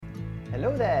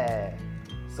Hello there!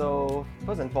 So,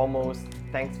 first and foremost,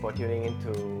 thanks for tuning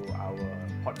into our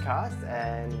podcast.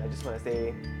 And I just want to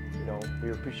say,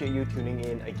 we appreciate you tuning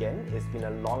in again. It's been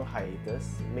a long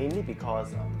hiatus, mainly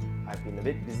because I've been a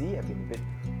bit busy, I've been a bit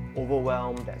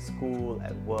overwhelmed at school,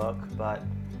 at work, but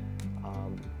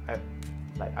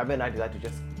Ivan and I decided to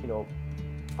just,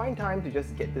 find time to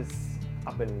just get this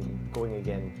up and going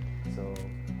again. So,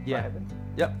 Yeah. Ivan?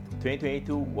 Yep.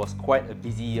 2022 was quite a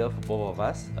busy year for both of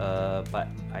us, but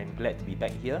I'm glad to be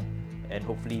back here, and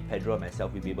hopefully Pedro and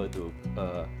myself will be able to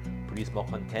produce more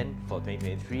content for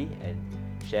 2023 and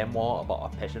share more about our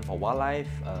passion for wildlife,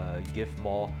 give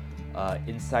more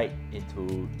insight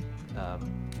into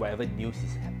whatever news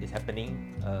is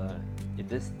happening in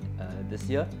this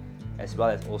year, as well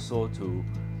as also to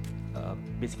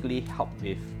basically help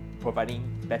with providing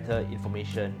better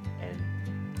information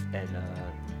and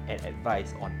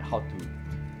advice on how to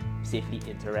safely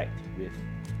interact with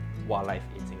wildlife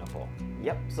in Singapore.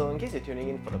 Yep, so in case you're tuning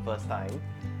in for the first time,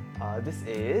 this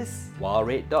is Wild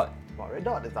Red Dot. Wild Red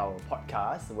Dot is our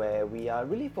podcast where we are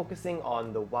really focusing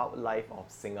on the wildlife of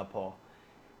Singapore.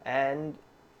 And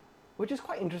which is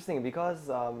quite interesting because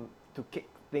to kick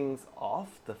things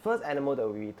off, the first animal that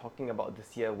we'll be talking about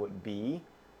this year would be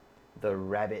the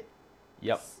rabbit.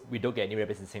 Yep, we don't get any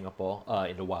rabbits in Singapore,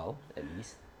 in the wild at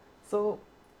least. So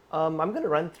I'm going to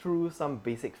run through some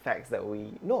basic facts that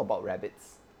we know about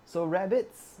rabbits. So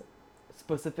rabbits,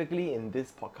 specifically in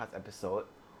this podcast episode,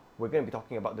 we're going to be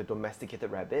talking about the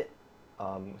domesticated rabbit.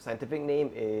 Scientific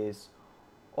name is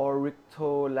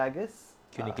Oryctolagus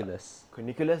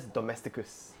Cuniculus.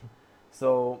 domesticus.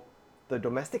 So the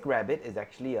domestic rabbit is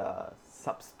actually a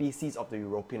subspecies of the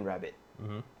European rabbit.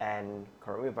 Mm-hmm. And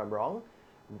correct me if I'm wrong,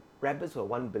 rabbits were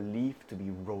once believed to be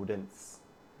rodents.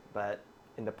 But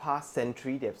in the past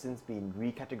century, they have since been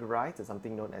recategorized as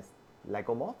something known as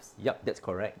lagomorphs. Yep, that's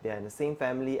correct. They are in the same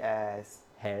family as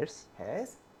Hares.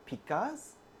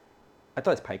 pikas. I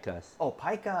thought it's pikas. Oh,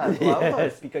 pikas! Well, I thought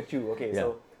Yes. it's Pikachu. Okay, Yeah.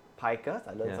 so pikas,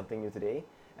 I learned Yeah. something new today,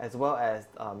 as well as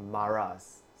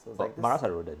maras. So it's like this. Maras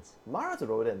are rodents. Maras are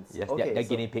rodents. Yes, okay, they're so-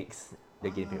 guinea pigs.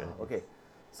 They're guinea pigs. Okay,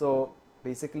 so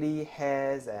basically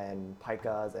hares and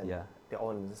pikas and Yeah. they're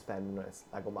all in this family known as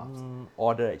lagomorphs.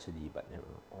 Order actually, but never.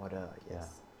 Order,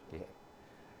 yes. Yeah, okay.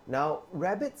 Now,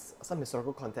 rabbits, some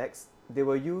historical context, they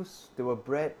were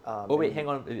bred. Oh wait, hang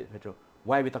on a bit, Pedro.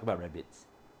 Why are we talking about rabbits?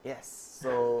 Yes,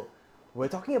 so we're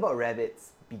talking about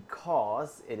rabbits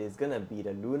because it is gonna be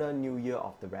the Lunar New Year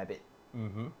of the rabbit.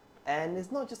 Mm-hmm. And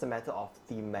it's not just a matter of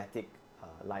thematic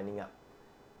lining up.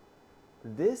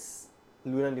 This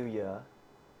Lunar New Year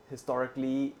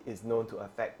historically is known to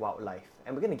affect wildlife,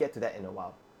 and we're going to get to that in a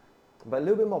while. But a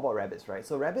little bit more about rabbits, right?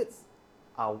 So rabbits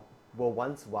were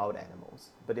once wild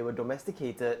animals, but they were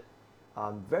domesticated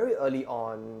very early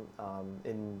on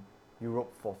in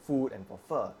Europe for food and for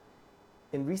fur.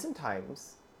 In recent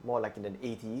times, more like in the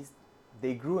 80s,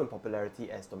 they grew in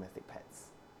popularity as domestic pets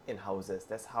in houses.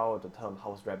 That's how the term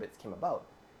house rabbits came about,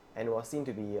 and was seen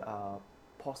to be a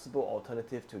possible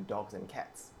alternative to dogs and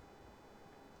cats.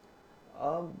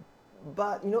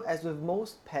 But as with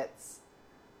most pets,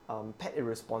 pet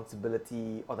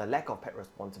irresponsibility or the lack of pet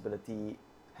responsibility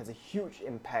has a huge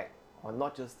impact on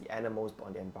not just the animals but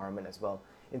on the environment as well.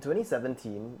 In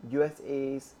 2017,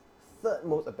 USA's third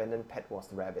most abandoned pet was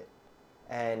the rabbit,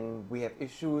 and we have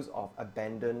issues of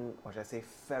abandoned, or should I say,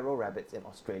 feral rabbits in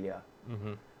Australia,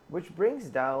 Mm-hmm. which brings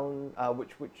down,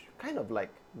 which kind of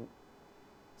like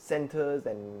centers,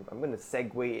 and I'm going to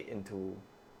segue it into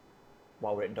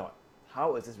Wild Red Dot.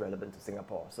 How is this relevant to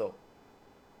Singapore? So,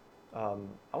 I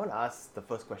want to ask the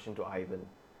first question to Ivan.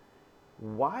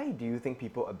 Why do you think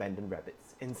people abandon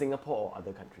rabbits in Singapore or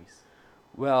other countries?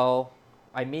 Well,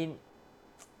 I mean,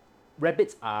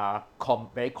 rabbits are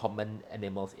very common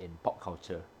animals in pop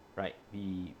culture, right?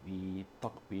 We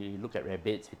look at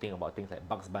rabbits, we think about things like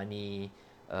Bugs Bunny.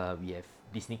 We have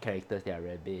Disney characters that are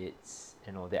rabbits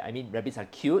and all that. I mean, rabbits are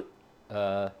cute.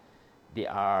 They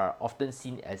are often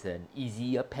seen as an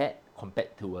easier pet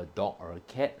compared to a dog or a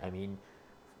cat. I mean,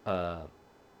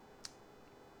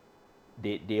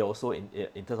 they also in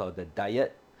terms of the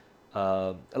diet,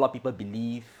 a lot of people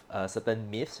believe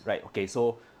certain myths, right? Okay,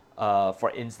 so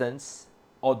for instance,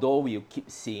 although we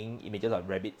keep seeing images of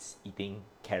rabbits eating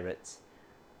carrots,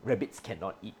 rabbits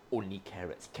cannot eat only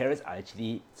carrots. Carrots are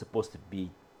actually supposed to be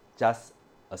just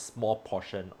a small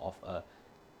portion of a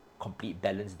complete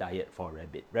balanced diet for a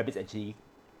rabbit. Rabbits actually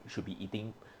should be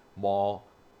eating more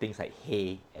things like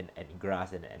hay and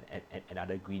grass and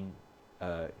other green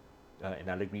and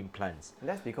other green plants. And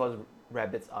that's because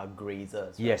rabbits are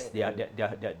grazers. Yes, right?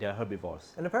 they are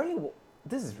herbivores. And apparently,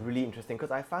 this is really interesting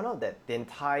because I found out that the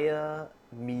entire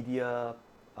media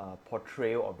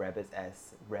portrayal of rabbits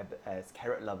as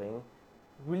carrot loving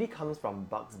really comes from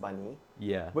Bugs Bunny,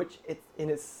 Yeah. which it in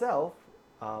itself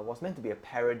was meant to be a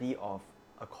parody of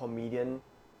a comedian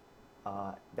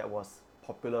that was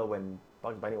popular when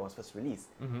Bugs Bunny was first released,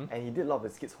 and he did a lot of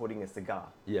his skits holding a cigar.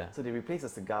 Yeah. So they replaced the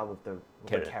cigar with the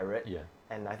carrot, Yeah.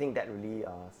 and I think that really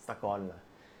stuck on.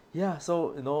 Yeah,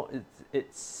 so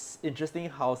it's interesting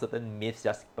how certain myths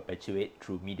just perpetuate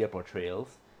through media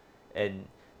portrayals, and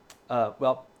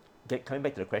well, coming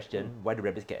back to the question, why do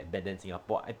rabbits get abandoned in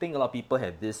Singapore? I think a lot of people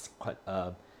have this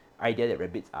idea that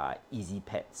rabbits are easy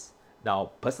pets.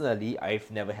 Now, personally, I've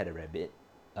never had a rabbit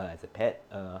as a pet.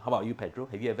 How about you, Pedro?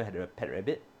 Have you ever had a pet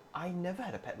rabbit? I never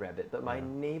had a pet rabbit, but my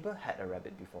neighbor had a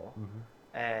rabbit before,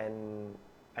 and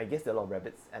I guess there are a lot of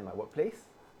rabbits at my workplace.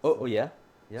 Oh yeah,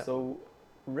 yeah. So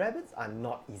rabbits are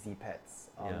not easy pets.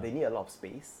 Yeah. They need a lot of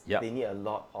space. Yep. They need a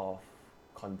lot of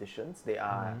conditions. They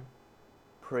are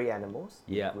prey animals.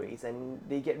 They Yeah. graze, and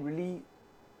they get really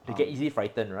They get easily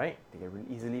frightened, right? they get really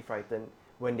easily frightened.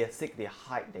 When they're sick, they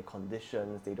hide their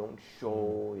conditions. They don't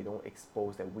show. They don't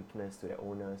expose their weakness to their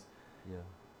owners. Yeah.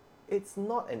 It's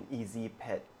not an easy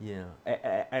pet. Yeah,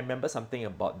 I remember something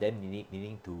about them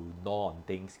needing to gnaw on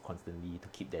things constantly to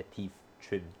keep their teeth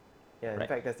trimmed. Yeah, in Right.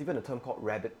 fact, there's even a term called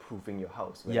rabbit proofing your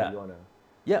house. Where Yeah. you wanna.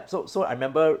 Yeah, so I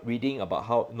remember reading about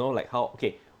how,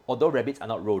 okay, although rabbits are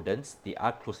not rodents, they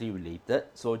are closely related.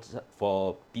 So just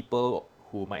for people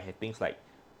who might have things like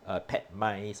pet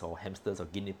mice or hamsters or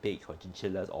guinea pigs or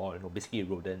chinchillas or basically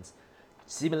rodents,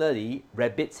 similarly,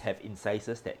 rabbits have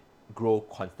incisors that grow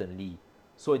constantly.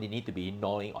 So they need to be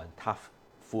gnawing on tough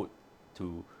food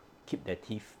to keep their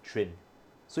teeth trimmed.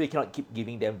 So you cannot keep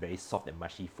giving them very soft and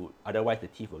mushy food. Otherwise, the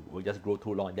teeth will just grow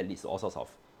too long, and that leads to all sorts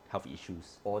of health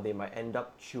issues. Or they might end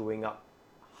up chewing up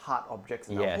hard objects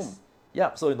in our home. Yes.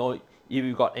 Yeah, so if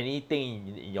you got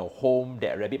anything in your home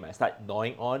that a rabbit might start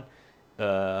gnawing on,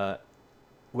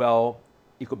 well,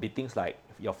 it could be things like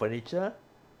your furniture,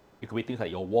 it could be things like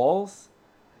your walls.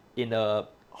 In a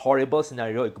horrible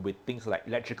scenario, it could be things like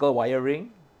electrical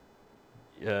wiring.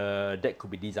 That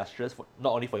could be disastrous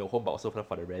not only for your home but also for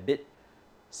the rabbit.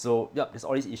 So yeah, there's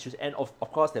all these issues, and of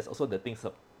course there's also the things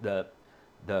of the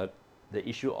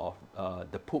issue of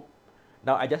the poop.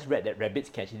 Now I just read that rabbits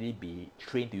can actually be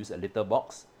trained to use a litter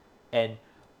box, and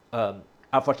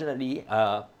unfortunately,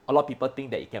 a lot of people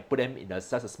think that you can put them in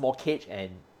such a small cage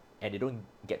and they don't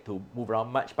get to move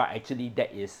around much. But actually,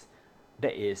 that is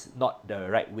not the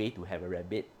right way to have a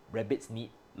rabbit. Rabbits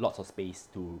need lots of space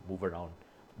to move around,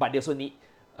 but they also need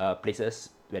places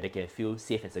where they can feel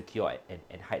safe and secure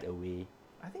and hide away.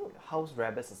 I think House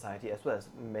Rabbit Society, as well as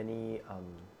many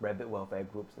rabbit welfare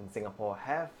groups in Singapore,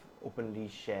 have openly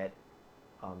shared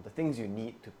the things you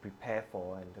need to prepare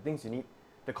for and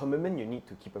the commitment you need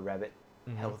to keep a rabbit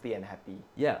healthy and happy.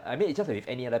 Yeah, I mean, it's just like with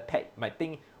any other pet. You might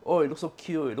think, oh, it looks so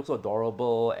cute, it looks so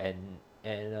adorable, and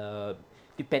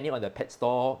depending on the pet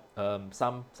store,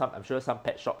 some I'm sure some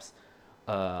pet shops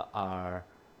are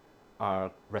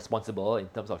responsible in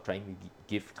terms of trying to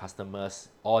give customers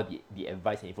all the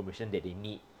advice and information that they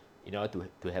need in order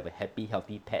to have a happy,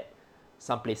 healthy pet.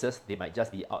 Some places they might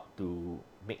just be out to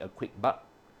make a quick buck,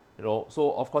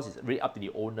 So of course it's really up to the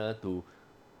owner to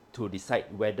decide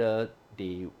whether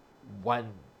they want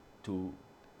to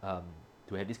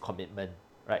have this commitment,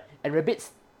 right? And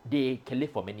rabbits, they can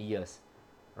live for many years,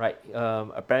 right?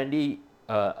 Apparently,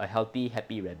 a healthy,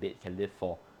 happy rabbit can live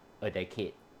for a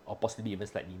decade or possibly even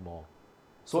slightly more.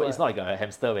 So it's not like a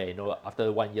hamster where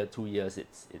after 1 year, 2 years,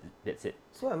 that's it.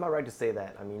 So am I right to say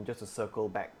that? I mean, just to circle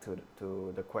back to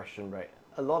the question, right?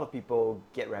 A lot of people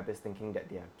get rabbits thinking that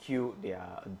they are cute, they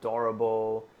are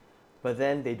adorable, but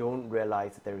then they don't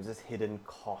realize that there is this hidden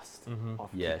cost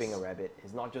of keeping a rabbit.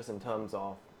 It's not just in terms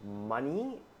of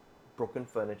money, broken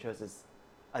furniture, it's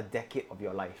a decade of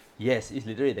your life. Yes, it's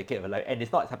literally a decade of your life, and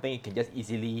it's not something you can just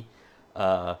easily.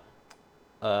 There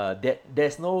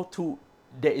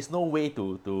is no way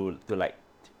to like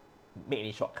make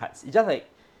any shortcuts. It's just like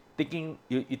thinking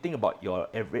you think about your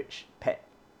average pet,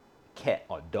 cat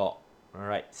or dog. All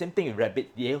right, same thing with rabbits.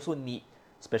 They also need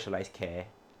specialized care,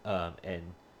 and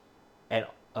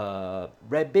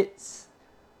rabbits,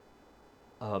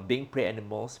 being prey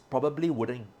animals, probably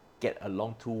wouldn't get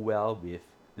along too well with,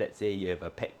 let's say, you have a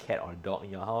pet cat or dog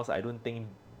in your house. I don't think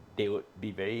they would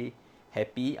be very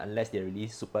happy unless they're really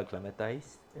super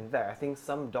acclimatized. In fact, I think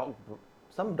some dog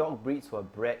breeds were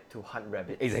bred to hunt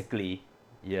rabbits. Exactly.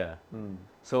 Yeah.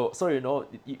 So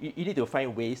you need to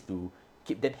find ways to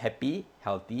keep them happy,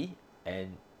 healthy,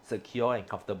 and secure and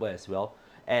comfortable as well.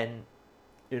 And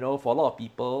for a lot of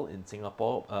people in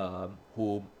Singapore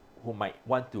who who might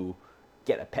want to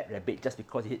get a pet rabbit just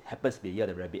because it happens to be year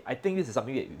of the rabbit. I think this is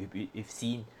something that we've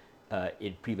seen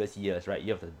in previous years, right?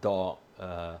 Year of the dog,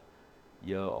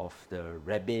 year of the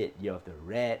rabbit, year of the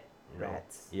rat.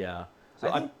 Rats. Yeah. So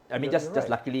I think I mean, you're just right.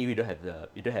 luckily we don't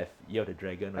have year of the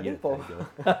dragon or I year think of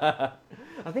the tiger.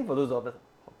 I think for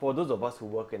those of us who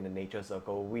work in the nature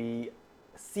circle, we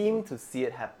seem to see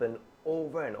it happen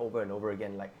over and over and over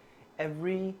again. Like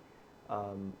every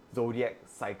zodiac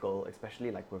cycle, especially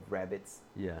like with rabbits,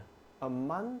 Yeah.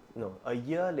 a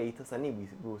year later, suddenly we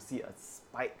will see a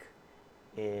spike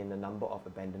in the number of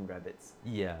abandoned rabbits.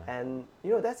 Yeah. And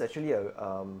that's actually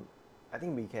I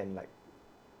think we can like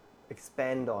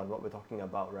expand on what we're talking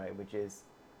about, right? Which is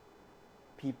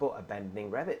people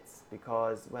abandoning rabbits.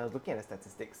 Because when I was looking at the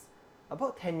statistics,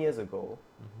 about 10 years ago,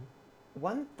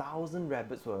 1,000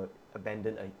 rabbits were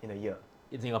abandoned in a year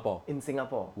In Singapore. in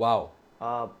Singapore. Wow.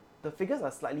 The figures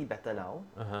are slightly better now.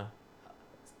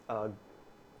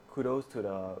 Kudos to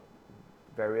the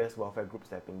various welfare groups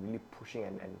that have been really pushing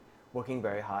and working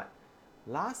very hard.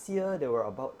 Last year, there were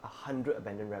about 100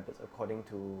 abandoned rabbits according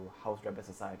to House Rabbit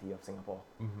Society of Singapore.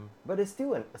 But it's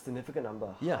still a significant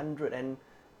number, Yeah. 100. And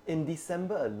in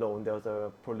December alone, there was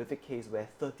a prolific case where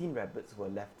 13 rabbits were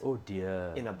left Oh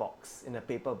dear. in a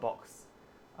paper box.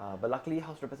 But luckily,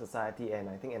 House Rabbit Society and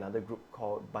I think another group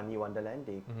called Bunny Wonderland,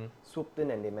 they swooped in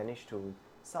and they managed to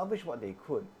salvage what they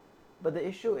could. But the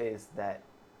issue is that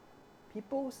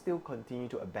people still continue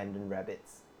to abandon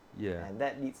rabbits. Yeah. And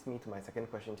that leads me to my second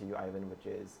question to you, Ivan, which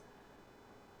is,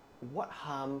 what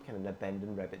harm can an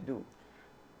abandoned rabbit do?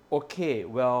 Okay,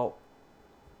 well,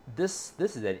 this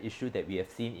is an issue that we have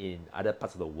seen in other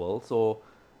parts of the world. So,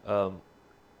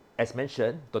 as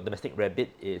mentioned, the domestic rabbit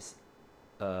is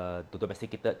the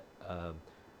domesticated.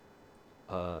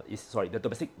 The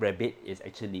domestic rabbit is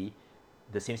actually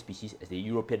the same species as the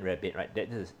European rabbit, right?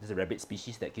 This is a rabbit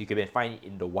species that you can find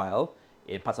in the wild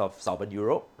in parts of southern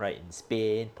Europe, right? In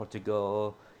Spain,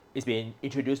 Portugal. It's been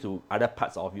introduced to other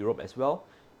parts of Europe as well.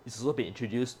 It's also been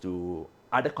introduced to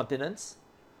other continents.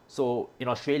 So in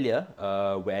Australia,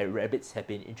 where rabbits have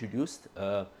been introduced,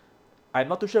 I'm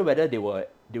not too sure whether they were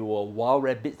wild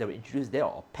rabbits that were introduced there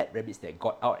or pet rabbits that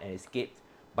got out and escaped.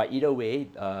 But either way,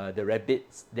 the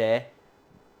rabbits there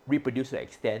reproduced to the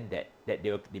extent that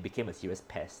they became a serious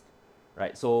pest,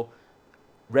 right? So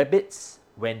rabbits,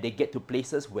 when they get to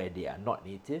places where they are not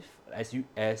native, as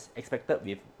expected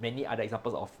with many other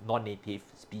examples of non-native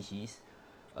species,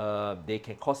 they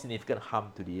can cause significant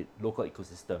harm to the local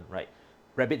ecosystem, right?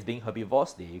 Rabbits being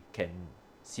herbivores, they can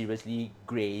seriously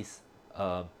graze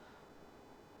a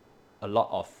lot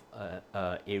of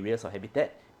areas or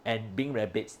habitat, and being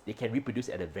rabbits, they can reproduce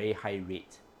at a very high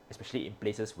rate, especially in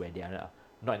places where there are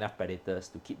not enough predators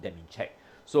to keep them in check.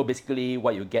 So basically,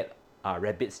 what you get are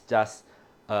rabbits just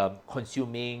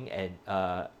consuming and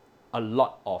a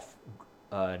lot of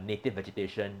native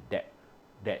vegetation that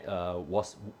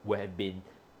would have been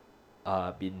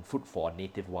food for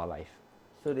native wildlife.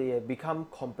 So they become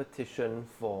competition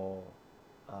for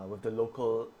with the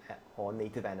local or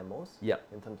native animals. Yep.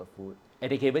 In terms of food.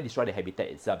 And they can even destroy the habitat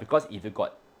itself, because if you've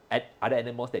got other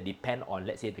animals that depend on,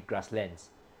 let's say, the grasslands,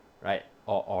 right,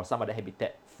 or some other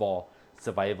habitat for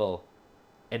survival,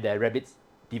 and the rabbits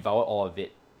devour all of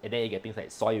it, and then you get things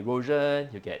like soil erosion,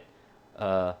 you get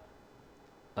other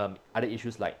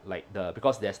issues like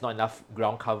because there's not enough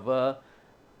ground cover,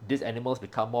 these animals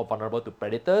become more vulnerable to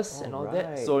predators and all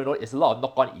that. So it's a lot of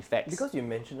knock-on effects. Because you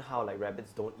mentioned how like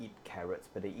rabbits don't eat carrots,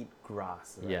 but they eat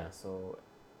grass, right? Yeah. So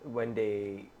when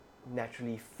they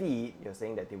naturally feed, you're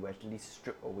saying that they will actually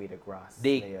strip away the grass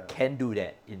They layer. can do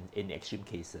that in extreme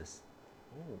cases.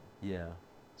 Oh. Yeah.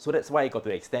 So that's why it got to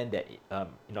the extent that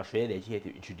in Australia they actually had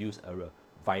to introduce a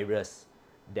virus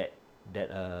that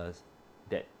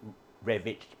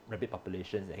ravaged rabbit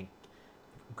populations and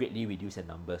greatly reduced their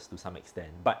numbers to some extent.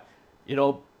 But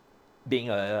being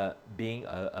a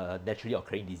naturally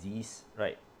occurring disease,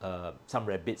 right? Some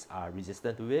rabbits are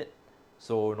resistant to it.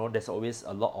 So there's always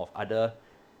a lot of other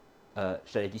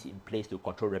strategies in place to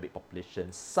control rabbit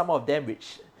populations. Some of them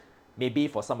which maybe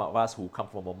for some of us who come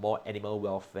from a more animal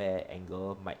welfare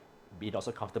angle might be not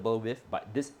so comfortable with, but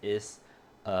this is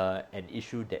an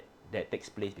issue that takes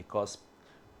place because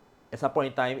at some point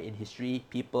in time in history,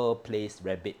 people placed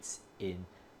rabbits in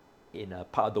a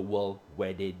part of the world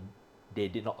where they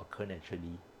did not occur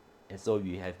naturally, and so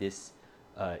you have this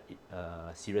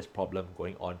serious problem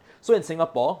going on. So in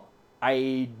Singapore,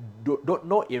 I don't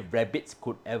know if rabbits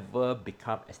could ever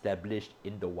become established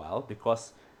in the wild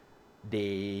because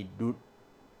they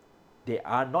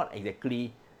are not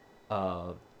exactly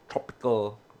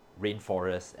tropical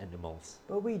rainforest animals.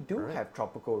 But we do Alright. have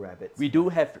tropical rabbits. We do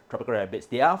have tropical rabbits.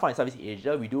 They are found in Southeast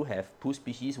Asia. We do have two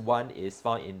species. One is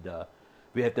found in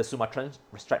we have the Sumatran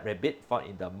striped rabbit found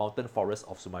in the mountain forest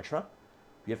of Sumatra.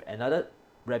 We have another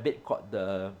rabbit called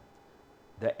the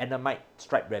Annamite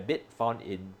striped rabbit found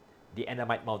in the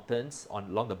Annamite mountains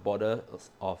along the border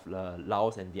of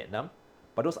Laos and Vietnam.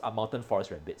 But those are mountain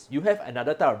forest rabbits. You have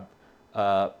another type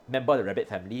of member of the rabbit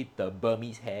family, the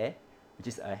Burmese hare, which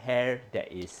is a hare that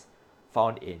is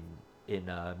found in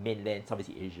mainland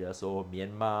Southeast Asia, so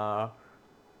Myanmar,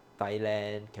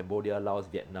 Thailand, Cambodia, Laos,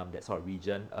 Vietnam, that sort of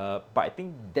region. But I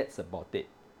think that's about it.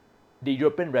 The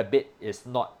European rabbit is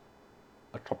not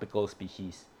a tropical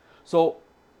species. So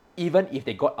even if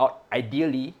they got out,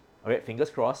 ideally, alright, fingers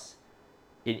crossed,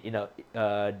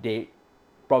 they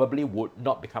probably would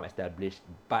not become established.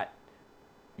 But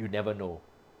you never know.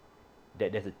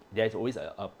 There's always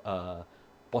a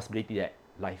possibility that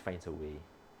life finds a way,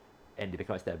 and they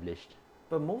become established.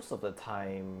 But most of the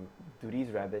time, do these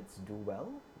rabbits do well,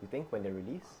 you think, when they're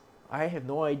released? I have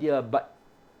no idea, but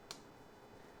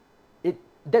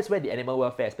that's where the animal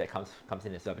welfare aspect comes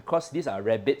in as well, because these are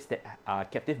rabbits that are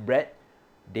captive bred.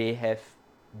 They have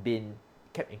been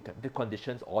kept in captive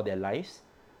conditions all their lives.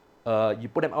 You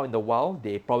put them out in the wild,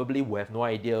 they probably will have no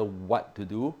idea what to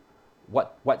do,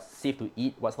 what's safe to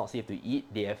eat, what's not safe to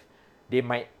eat. They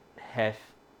might have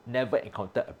never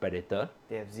encountered a predator.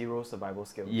 They have zero survival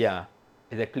skills. Yeah,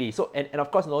 exactly. So and of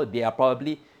course, they are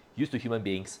probably used to human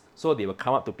beings. So they will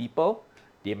come up to people.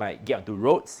 They might get onto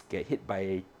roads, get hit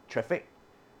by traffic.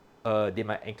 They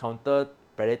might encounter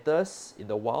predators in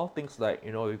the wild. Things like,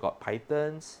 we've got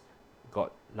pythons,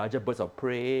 got larger birds of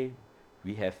prey.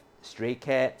 We have stray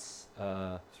cats,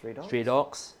 Stray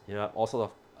dogs? all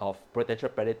sorts of potential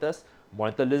predators.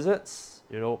 Monitor lizards.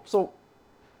 So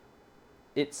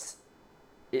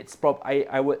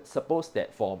I would suppose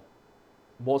that for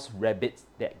most rabbits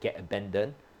that get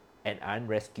abandoned and aren't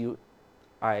rescued,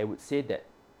 I would say that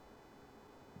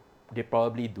they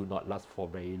probably do not last for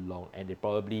very long, and they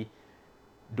probably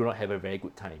do not have a very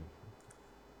good time.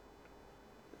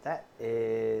 That's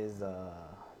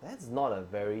not a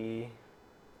very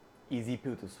easy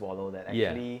pill to swallow. That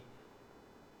actually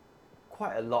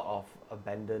quite a lot of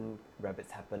abandoned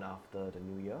rabbits happen after the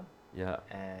New Year. Yeah.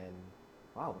 And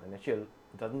wow, and actually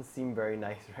it doesn't seem very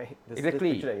nice, right? This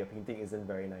Exactly. picture that you're painting isn't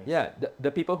very nice. Yeah,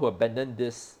 the people who abandon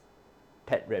these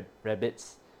pet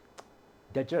rabbits,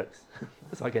 they're jerks.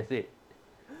 That's all I can say.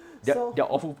 They're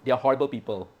awful. They're horrible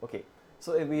people. Okay,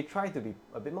 so if we try to be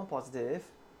a bit more positive,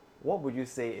 what would you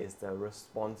say is the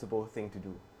responsible thing to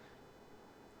do?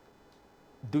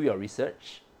 Do your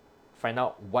research. Find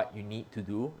out what you need to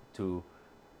do to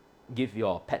give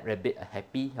your pet rabbit a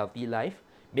happy, healthy life.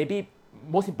 Maybe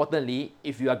most importantly,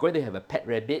 if you are going to have a pet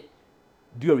rabbit,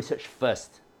 do your research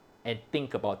first and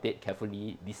think about it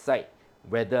carefully. Decide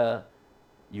whether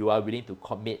you are willing to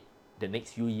commit the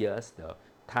next few years, the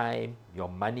time, your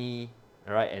money,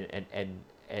 right,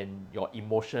 and your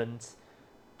emotions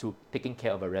to taking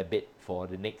care of a rabbit for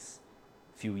the next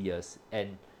few years.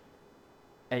 And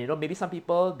maybe some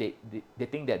people they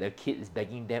think that the kid is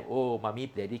begging them, oh, mommy,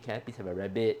 daddy, can I please have a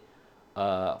rabbit?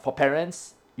 For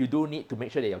parents, you do need to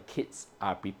make sure that your kids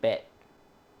are prepared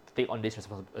to take on this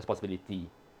responsibility.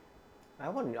 I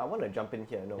want to jump in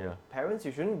here. No, Yeah. Parents,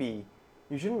 you shouldn't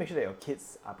make sure that your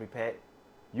kids are prepared.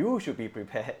 You should be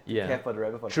prepared to care for the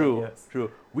rabbit for 10 years.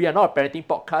 True. We are not a parenting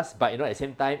podcast, but at the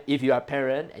same time, if you are a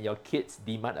parent and your kids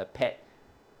demand a pet,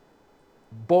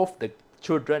 both the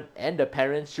children and the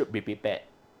parents should be prepared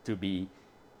to be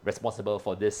responsible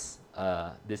for this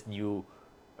new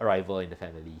arrival in the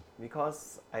family.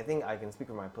 Because I think I can speak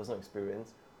from my personal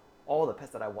experience. All the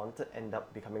pets that I wanted end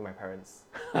up becoming my parents.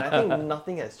 And I think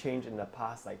nothing has changed in the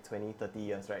past 20, 30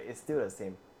 years, right? It's still the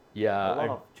same. Yeah. A lot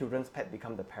of children's pets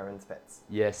become the parents' pets.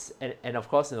 Yes, and of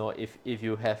course, if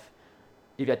you're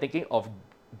thinking of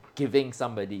giving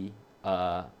somebody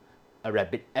a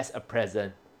rabbit as a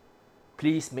present,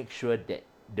 please make sure that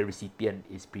the recipient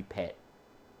is prepared.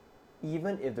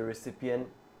 Even if the recipient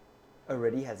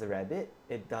already has a rabbit,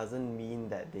 it doesn't mean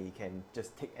that they can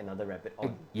just take another rabbit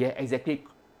on. Yeah, exactly.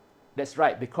 That's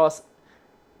right, because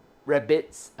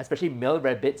rabbits, especially male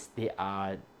rabbits, they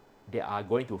are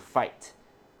going to fight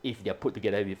if they're put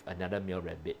together with another male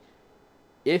rabbit.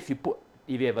 If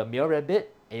you have a male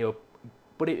rabbit and you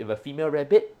put it with a female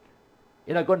rabbit,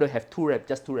 you're not going to have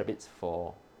just two rabbits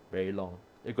for very long.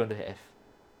 You're going to have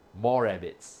more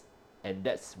rabbits, and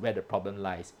that's where the problem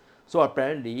lies. So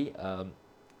apparently,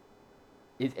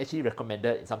 it's actually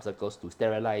recommended in some circles to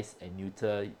sterilize and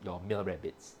neuter your male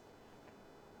rabbits.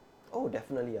 Oh,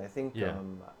 definitely. I think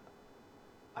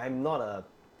I'm not a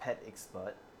pet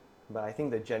expert, but I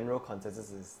think the general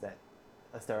consensus is that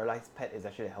a sterilized pet is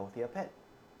actually a healthier pet.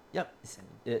 Yep,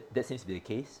 that seems to be the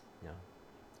case.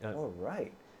 Yeah. All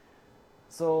right.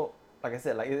 So, like I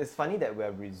said, like it's funny that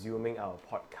we're resuming our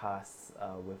podcast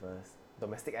with a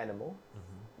domestic animal,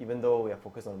 even though we are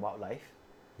focused on wildlife.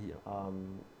 Yeah.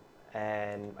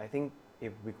 And I think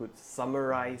if we could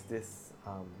summarize this,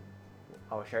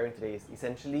 our sharing today is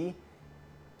essentially,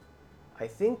 I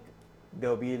think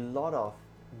there'll be a lot of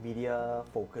media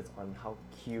focus on how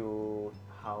cute,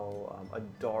 how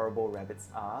adorable rabbits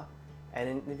are.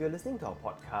 And if you're listening to our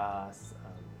podcast,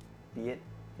 be it,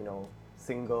 you know,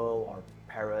 single or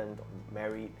parent or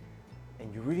married,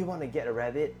 and you really want to get a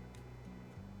rabbit,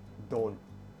 don't.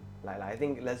 Like I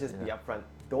think let's just be upfront.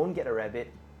 Don't get a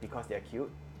rabbit because they're cute.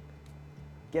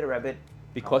 Get a rabbit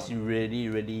Because you really,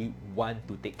 really want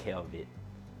to take care of it.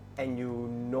 and you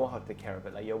know how to take care of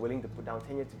it. Like you're willing to put down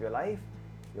 10 years of your life.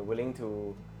 You're willing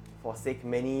to forsake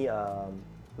many, a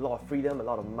lot of freedom, a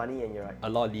lot of money, and you're like A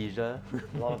lot of leisure.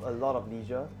 a lot of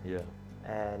leisure. Yeah.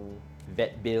 And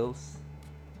Vet bills.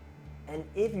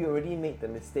 if you already made the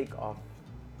mistake of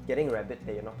getting a rabbit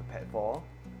that you're not prepared for,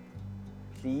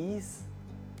 please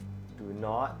do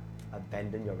not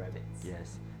abandon your rabbits.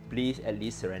 Yes. Please at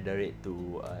least surrender it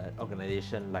to an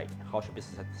organization like House Shopping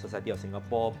Society of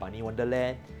Singapore, Bunny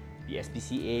Wonderland, the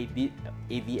SPCA, the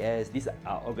AVS. These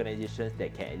are organizations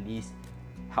that can at least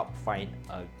help find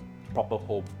a proper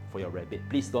home for your rabbit.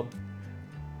 Please don't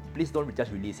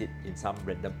just release it in some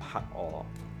random park or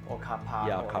car park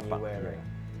Yeah, or car park, anywhere, yeah. right?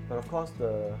 But of course,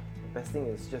 the best thing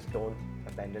is just don't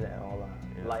abandon it at all.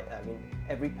 Yeah. Like, I mean,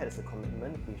 every pet is a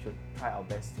commitment. We should try our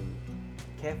best to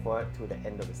care for it to the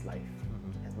end of its life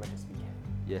as much as we can.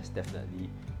 Yes, definitely.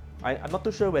 I'm not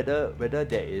too sure whether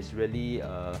there is really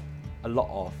a lot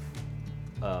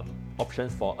of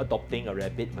options for adopting a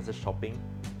rabbit versus shopping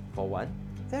for one.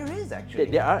 There is actually.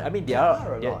 There are. I mean, there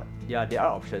are. a lot. Yeah, there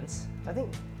are options. I think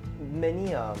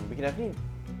many, we can definitely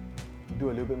do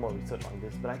a little bit more research on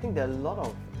this, but I think there are a lot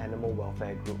of animal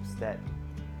welfare groups that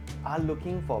are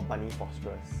looking for bunny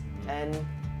fosterers. And,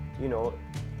 you know,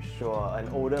 sure, an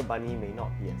older bunny may not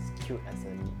be as cute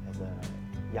as a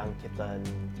young kitten,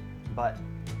 but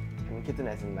I mean, kitten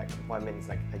as in like, what I meant is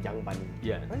like a young bunny.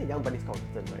 Yeah. Really, young bunny's called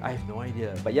kitten, right? I have no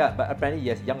idea. But yeah, but apparently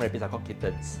yes, young rabbits are called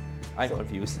kittens. I'm So-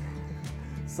 confused.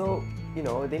 So, you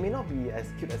know, they may not be as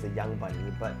cute as a young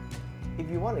bunny, but if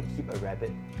you want to keep a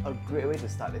rabbit, a great way to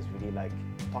start is really like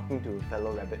talking to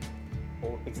fellow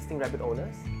existing rabbit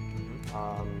owners,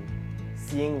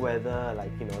 seeing whether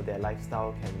like, you know, their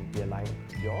lifestyle can be aligned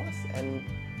with yours. And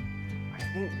I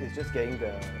think it's just getting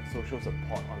the social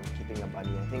support on keeping a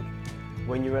bunny. I think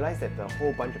when you realize that the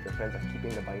whole bunch of your friends are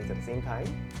keeping the bunnies at the same time,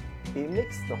 it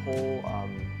makes the whole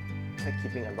pet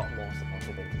keeping a lot more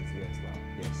supportive and easier as well.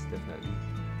 Yes, definitely.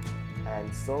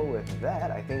 And so with that,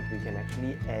 I think we can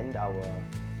actually end our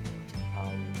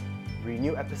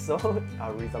renewed episode,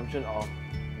 our resumption of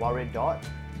Warrior Dot.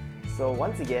 So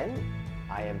once again,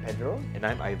 I am Pedro, And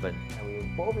I'm Ivan. and we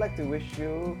would both like to wish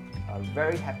you a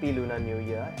very happy Lunar New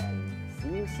Year, and see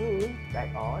you soon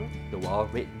back on The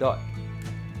Wild Red Dot.